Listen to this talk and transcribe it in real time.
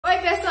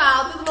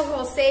com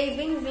vocês?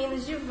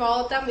 Bem-vindos de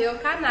volta ao meu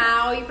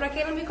canal. E para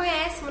quem não me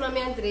conhece, meu nome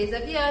é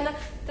Viana,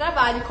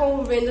 trabalho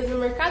com vendas no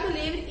Mercado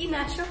Livre e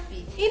na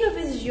Shopee. E no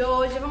vídeo de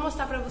hoje eu vou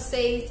mostrar para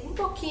vocês um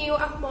pouquinho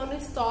arrumando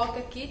estoque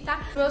aqui,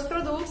 tá? Meus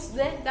produtos,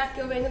 né,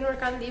 que eu vendo no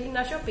Mercado Livre e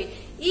na Shopee.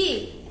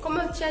 E,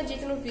 como eu tinha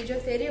dito no vídeo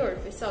anterior,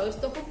 pessoal, eu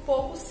estou com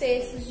poucos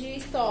cestos de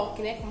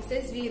estoque, né, como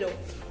vocês viram.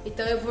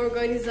 Então eu vou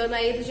organizando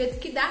aí do jeito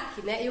que dá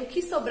aqui, né? E o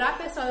que sobrar,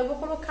 pessoal, eu vou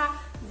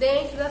colocar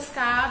dentro das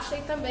caixas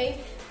e também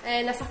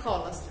nas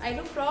sacolas. Aí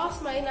no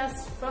próximo, aí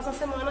nas próximas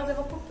semanas eu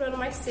vou comprando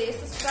mais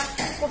cestos para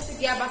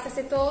conseguir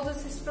abastecer todos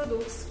esses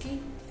produtos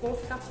que vão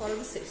ficar fora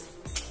do cesto.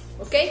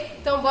 Ok?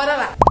 Então bora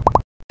lá!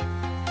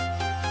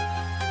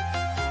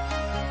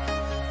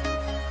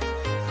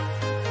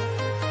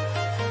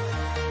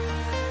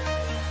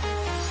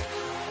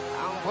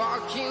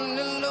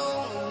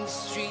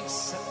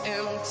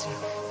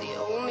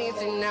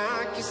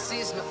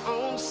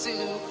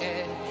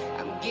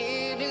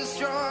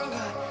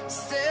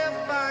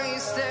 Step by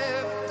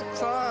step, the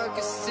clock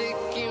is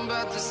ticking,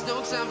 but there's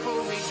no time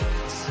for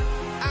regrets.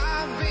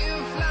 I've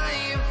been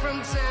flying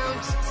from town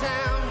to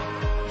town,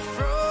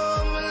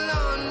 from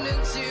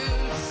London to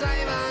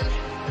Taiwan.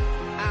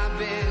 I've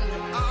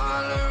been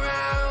all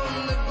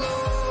around the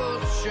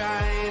globe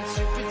trying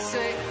to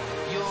protect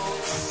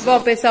your...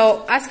 Bom,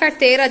 pessoal, as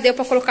carteiras deu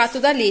pra colocar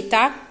tudo ali,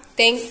 tá?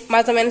 Tem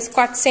mais ou menos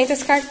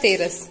 400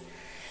 carteiras.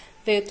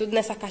 Veio tudo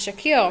nessa caixa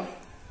aqui, ó.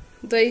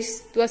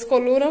 Duas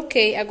colunas,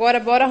 ok. Agora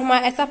bora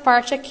arrumar essa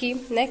parte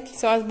aqui, né? Que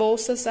são as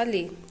bolsas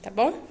ali, tá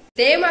bom?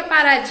 Dei uma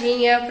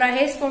paradinha pra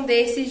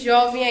responder esse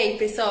jovem aí,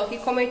 pessoal, que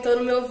comentou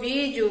no meu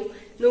vídeo,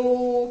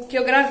 que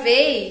eu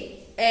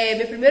gravei,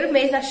 meu primeiro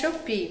mês na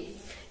Shopee.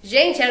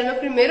 Gente, era meu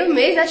primeiro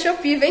mês na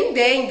Shopee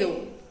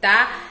vendendo,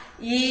 tá?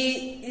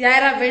 E já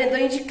era vendedor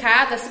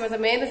indicado, assim, mais ou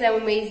menos,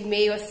 um mês e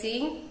meio,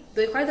 assim,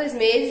 quase 2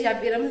 meses, já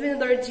viramos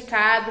vendedor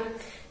indicado,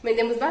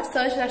 vendemos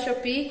bastante na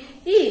Shopee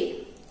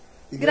e...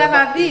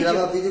 Gravar vídeo?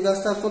 Gravar vídeo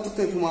gasta quanto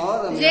tempo? 1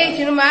 hora?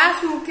 Gente, no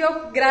máximo que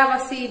eu gravo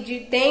assim de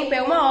tempo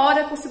é 1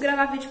 hora, eu consigo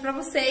gravar vídeo pra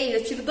vocês.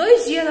 Eu tiro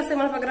 2 dias na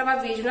semana pra gravar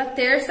vídeo, na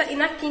terça e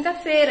na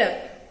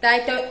quinta-feira, tá?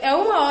 Então é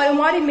 1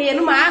 hora e meia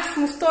no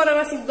máximo,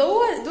 estourando assim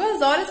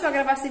 2 horas pra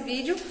gravar esse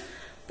vídeo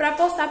pra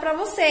postar pra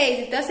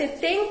vocês. Então assim,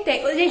 tem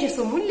tempo. Gente, eu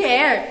sou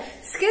mulher.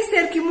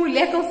 Esqueceram que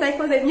mulher consegue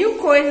fazer 1000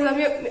 coisas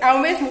ao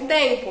mesmo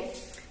tempo?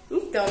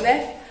 Então,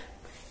 né?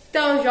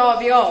 Então,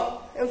 jovem, ó,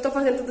 eu não tô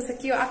fazendo tudo isso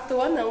aqui ó, à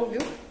toa não,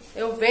 viu?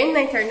 Eu vendo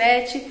na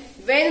internet,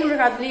 vendo no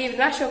Mercado Livre,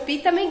 na Shopee,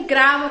 também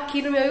gravo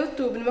aqui no meu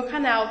YouTube, no meu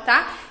canal,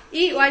 tá?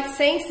 E o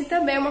AdSense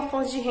também é uma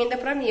fonte de renda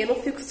pra mim. Eu não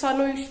fico só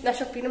na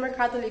Shopee e no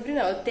Mercado Livre,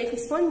 não. Eu tenho que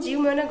expandir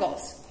o meu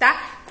negócio,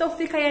 tá? Então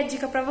fica aí a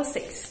dica pra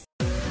vocês.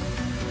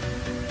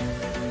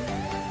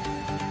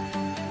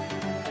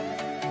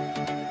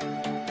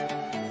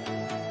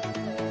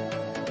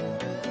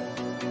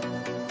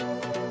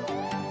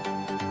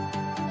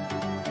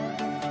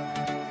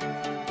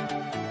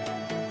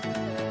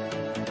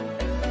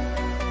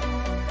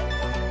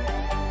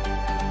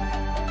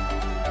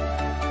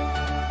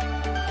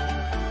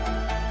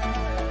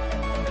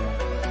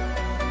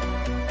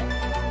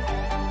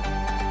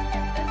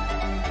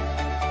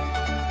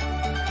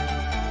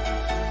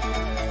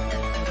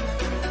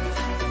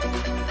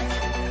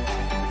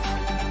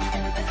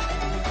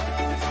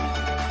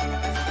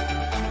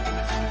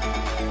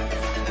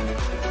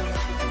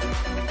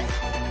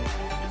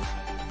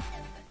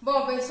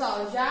 Bom,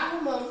 pessoal, já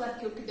arrumamos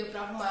aqui o que deu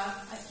pra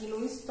arrumar aqui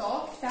no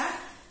estoque, tá?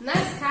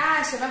 Nas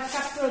caixas vai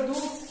ficar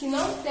produtos que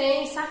não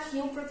tem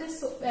saquinho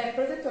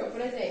protetor,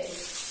 por exemplo.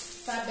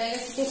 Sabe?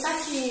 Aqui tem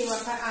saquinho,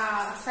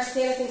 a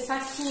carteira tem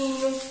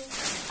saquinho.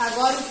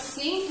 Agora o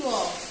cinto,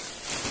 ó,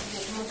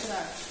 deixa eu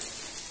mostrar.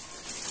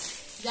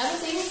 Já não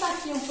tem um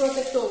saquinho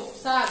protetor,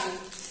 sabe?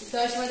 Então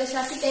a gente vai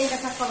deixar aqui dentro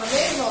da sacola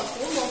mesmo, ó,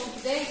 tem um monte aqui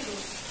dentro.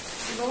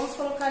 E vamos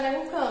colocar em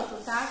algum canto,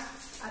 tá?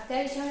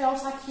 Até a gente arranjar um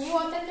saquinho ou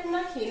até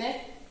terminar aqui,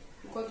 né?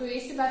 Enquanto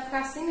isso, vai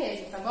ficar assim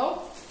mesmo, tá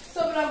bom?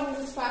 Sobrou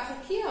alguns espaços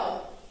aqui, ó.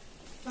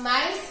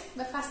 Mas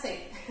vai ficar sem.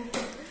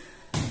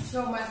 Deixa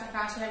eu arrumar essa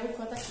caixa em algum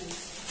canto aqui.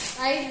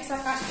 Aí, essa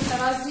caixa aqui tá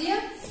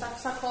vazia, tá com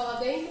sacola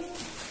dentro.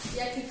 E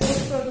aqui tem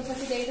os produtos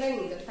aqui dentro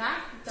ainda,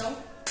 tá? Então,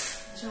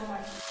 deixa eu arrumar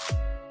aqui.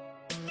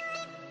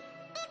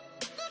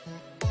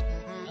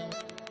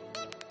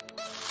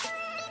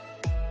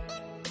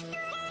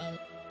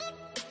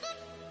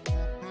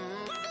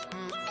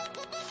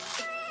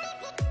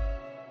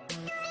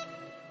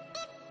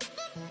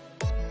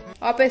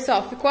 Ó,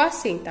 pessoal, ficou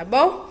assim, tá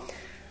bom?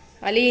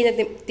 Ali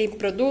ainda tem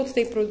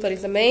produto ali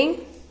também.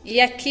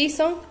 E aqui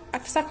são a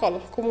sacola.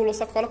 Acumulou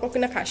sacola,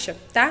 coloquei na caixa,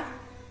 tá?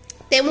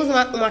 Temos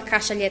uma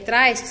caixa ali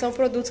atrás, que são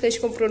produtos que a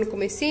gente comprou no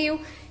comecinho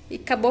e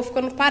acabou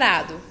ficando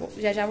parado.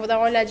 Já vou dar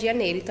uma olhadinha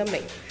nele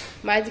também.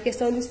 Mas em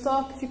questão de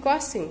estoque, ficou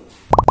assim.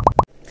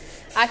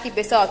 Aqui,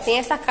 pessoal, tem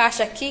essa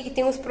caixa aqui que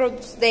tem os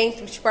produtos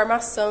dentro, tipo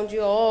armação de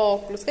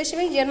óculos, que a gente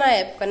vendia na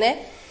época,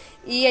 né?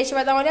 E a gente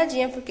vai dar uma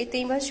olhadinha, porque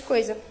tem bastante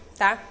coisa,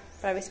 tá?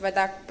 Pra ver se vai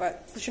dar pra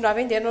continuar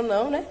vendendo ou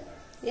não, né?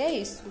 E é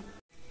isso.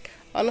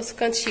 Ó nosso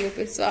cantinho,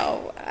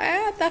 pessoal.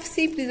 Ah, tá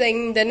simples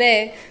ainda,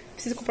 né?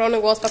 Preciso comprar um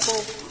negócio pra pôr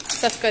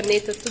Essas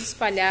canetas tudo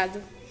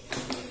espalhado.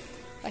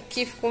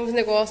 Aqui ficou uns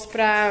negócios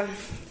pra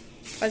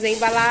fazer a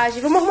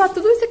embalagem. Vamos arrumar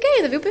tudo isso aqui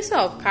ainda, viu,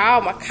 pessoal?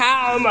 Calma,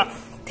 calma.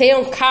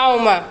 Tenham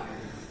calma.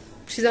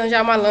 Preciso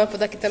arranjar uma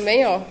lâmpada aqui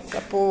também, ó. Pra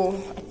pôr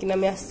aqui na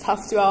minha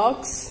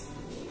softbox.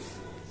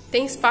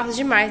 Tem espaço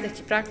demais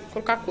aqui pra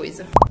colocar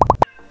coisa.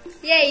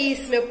 E é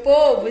isso, meu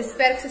povo.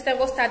 Espero que vocês tenham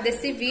gostado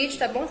desse vídeo,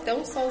 tá bom? Tem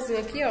um solzinho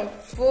aqui,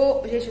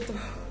 ó. Gente,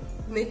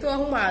 nem tô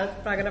arrumada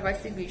pra gravar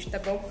esse vídeo, tá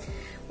bom?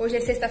 Hoje é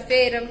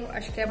sexta-feira,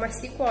 acho que é umas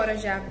 5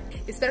 horas já.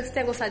 Espero que vocês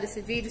tenham gostado desse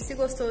vídeo. Se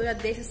gostou, já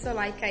deixa o seu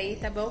like aí,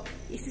 tá bom?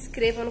 E se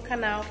inscreva no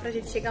canal pra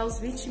gente chegar aos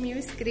 20 mil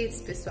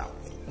inscritos, pessoal.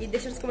 E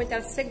deixa nos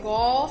comentários se você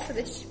gosta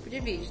desse tipo de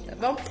vídeo, tá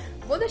bom?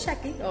 Vou deixar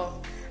aqui, ó,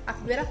 a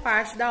primeira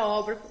parte da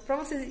obra pra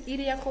vocês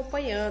irem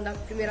acompanhando a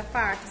primeira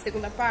parte, a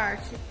segunda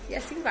parte e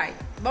assim vai,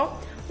 tá bom?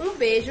 Um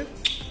beijo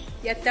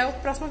e até o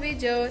próximo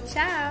vídeo.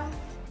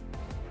 Tchau!